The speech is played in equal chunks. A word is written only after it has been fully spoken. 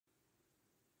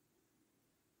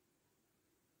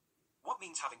What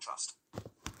means having trust?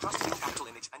 Trust is your capital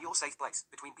image and your safe place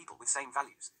between people with same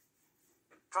values.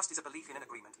 Trust is a belief in an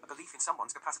agreement, a belief in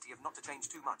someone's capacity of not to change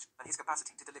too much, and his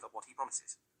capacity to deliver what he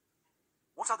promises.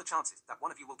 What are the chances that one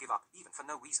of you will give up, even for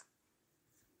no reason?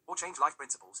 Or change life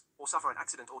principles, or suffer an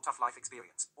accident or tough life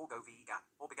experience, or go vegan,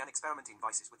 or began experimenting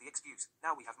vices with the excuse,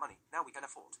 now we have money, now we can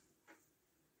afford.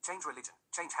 Change religion,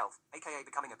 change health, aka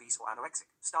becoming obese or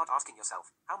anorexic. Start asking yourself,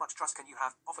 how much trust can you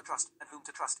have, offer trust, and whom to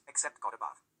trust, except God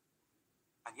above?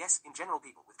 And yes, in general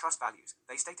people with trust values,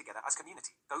 they stay together as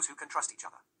community, those who can trust each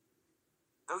other.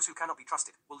 Those who cannot be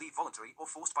trusted will leave voluntary or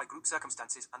forced by group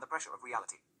circumstances and the pressure of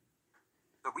reality.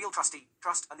 The real trustee,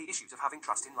 trust and the issues of having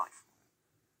trust in life.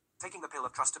 Taking the pill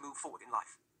of trust to move forward in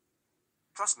life.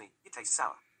 Trust me, it tastes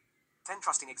sour. 10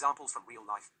 trusting examples from real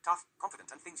life, tough,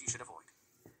 confident and things you should avoid.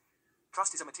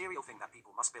 Trust is a material thing that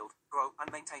people must build, grow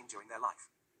and maintain during their life.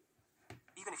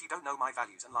 Even if you don't know my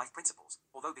values and life principles,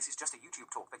 although this is just a YouTube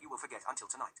talk that you will forget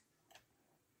until tonight.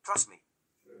 Trust me.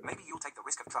 Maybe you'll take the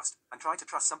risk of trust, and try to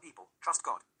trust some people, trust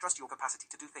God, trust your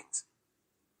capacity to do things.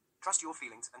 Trust your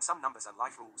feelings and some numbers and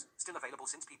life rules, still available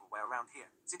since people were around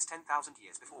here, since 10,000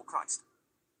 years before Christ.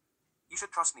 You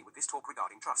should trust me with this talk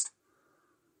regarding trust.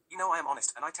 You know I am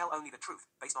honest and I tell only the truth,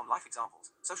 based on life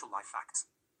examples, social life facts.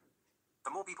 The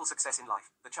more people success in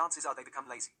life, the chances are they become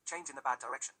lazy, change in the bad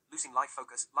direction, losing life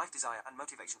focus, life desire and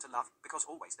motivation to love, because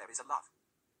always there is a love.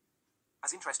 As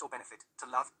interest or benefit, to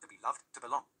love, to be loved, to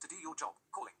belong, to do your job,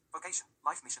 calling, vocation,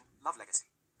 life mission, love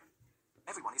legacy.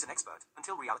 Everyone is an expert,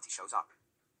 until reality shows up.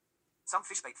 Some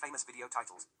fishbait famous video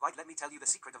titles, like Let Me Tell You the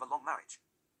Secret of a Long Marriage.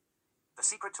 The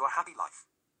Secret to a Happy Life.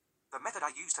 The method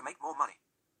I use to make more money.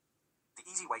 The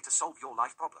easy way to solve your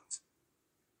life problems.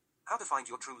 How to find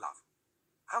your true love.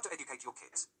 How to educate your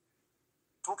kids.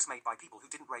 Talks made by people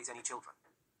who didn't raise any children.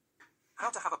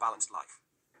 How to have a balanced life.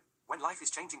 When life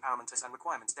is changing parameters and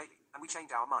requirements daily, and we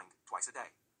change our mind twice a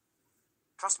day.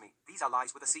 Trust me, these are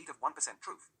lies with a seed of 1%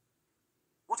 truth.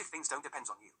 What if things don't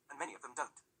depend on you, and many of them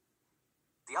don't?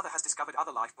 The other has discovered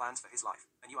other life plans for his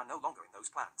life, and you are no longer in those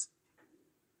plans.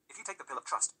 If you take the pill of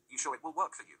trust, you sure it will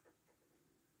work for you.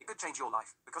 It could change your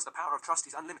life, because the power of trust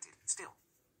is unlimited, still.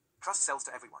 Trust sells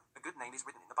to everyone, a good name is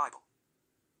written in the Bible.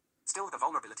 Still, the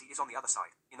vulnerability is on the other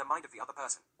side, in the mind of the other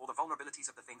person, or the vulnerabilities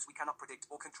of the things we cannot predict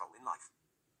or control in life.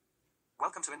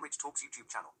 Welcome to ENRICH Talks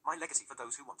YouTube channel, my legacy for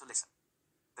those who want to listen.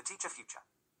 The teacher future.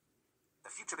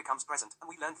 The future becomes present, and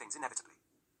we learn things inevitably.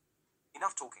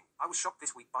 Enough talking, I was shocked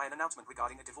this week by an announcement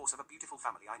regarding a divorce of a beautiful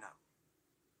family I know.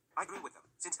 I grew with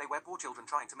them, since they were poor children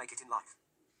trying to make it in life.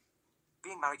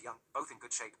 Being married young, both in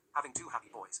good shape, having 2 happy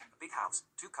boys, a big house,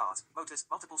 2 cars, motors,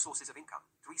 multiple sources of income,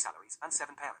 3 salaries, and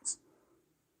 7 parents.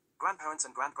 Grandparents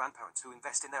and grand-grandparents who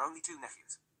invest in their only 2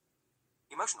 nephews.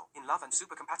 Emotional, in love and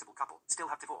super compatible couple,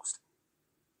 still have divorced.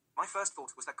 My first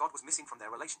thought was that God was missing from their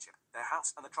relationship, their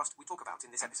house, and the trust we talk about in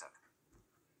this episode.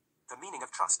 The meaning of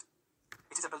trust.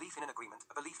 It is a belief in an agreement,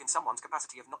 a belief in someone's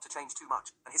capacity of not to change too much,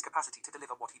 and his capacity to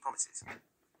deliver what he promises.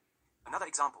 Another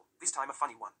example, this time a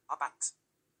funny one, are banks.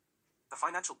 The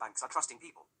financial banks are trusting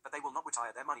people, but they will not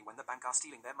retire their money when the bank are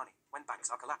stealing their money, when banks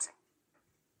are collapsing.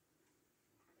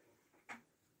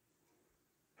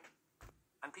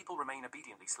 And people remain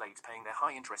obediently slaves paying their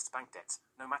high-interest bank debts,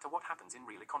 no matter what happens in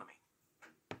real economy.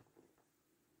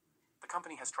 The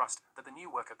company has trust that the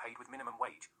new worker paid with minimum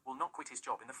wage will not quit his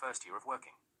job in the first year of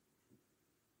working.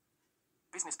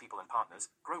 Business people and partners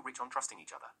grow rich on trusting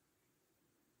each other.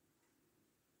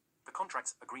 The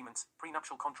contracts, agreements,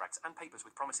 prenuptial contracts and papers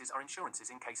with promises are insurances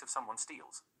in case of someone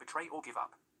steals, betray or give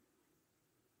up.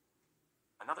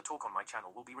 Another talk on my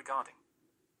channel will be regarding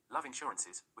love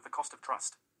insurances with the cost of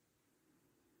trust.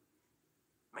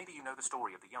 Maybe you know the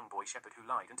story of the young boy shepherd who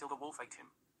lied until the wolf ate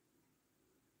him.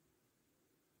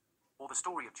 Or the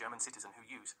story of German citizen who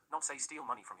not steal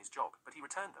money from his job, but he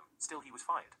returned them, still he was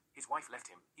fired, his wife left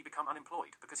him, he become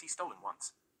unemployed because he stolen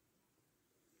once.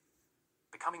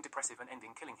 Becoming depressive and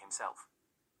ending killing himself.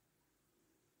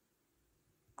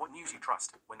 What news you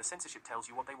trust, when the censorship tells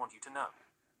you what they want you to know?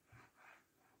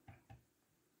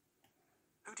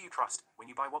 Who do you trust, when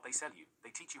you buy what they sell you, they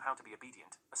teach you how to be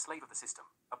obedient, a slave of the system,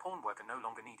 a pawn worker no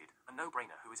longer needed, a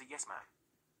no-brainer who is a yes man.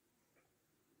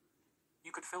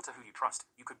 You could filter who you trust,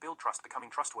 you could build trust becoming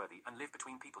trustworthy and live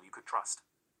between people you could trust.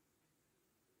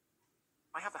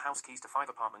 I have the house keys to 5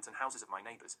 apartments and houses of my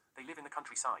neighbors, they live in the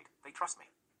countryside, they trust me.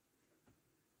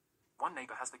 One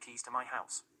neighbor has the keys to my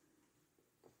house.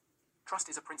 Trust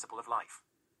is a principle of life.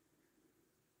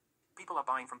 People are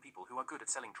buying from people who are good at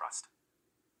selling trust.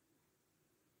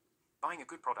 Buying a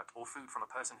good product or food from a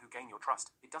person who gain your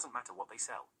trust, it doesn't matter what they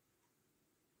sell.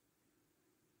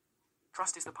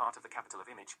 Trust is the part of the capital of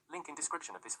image, link in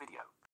description of this video.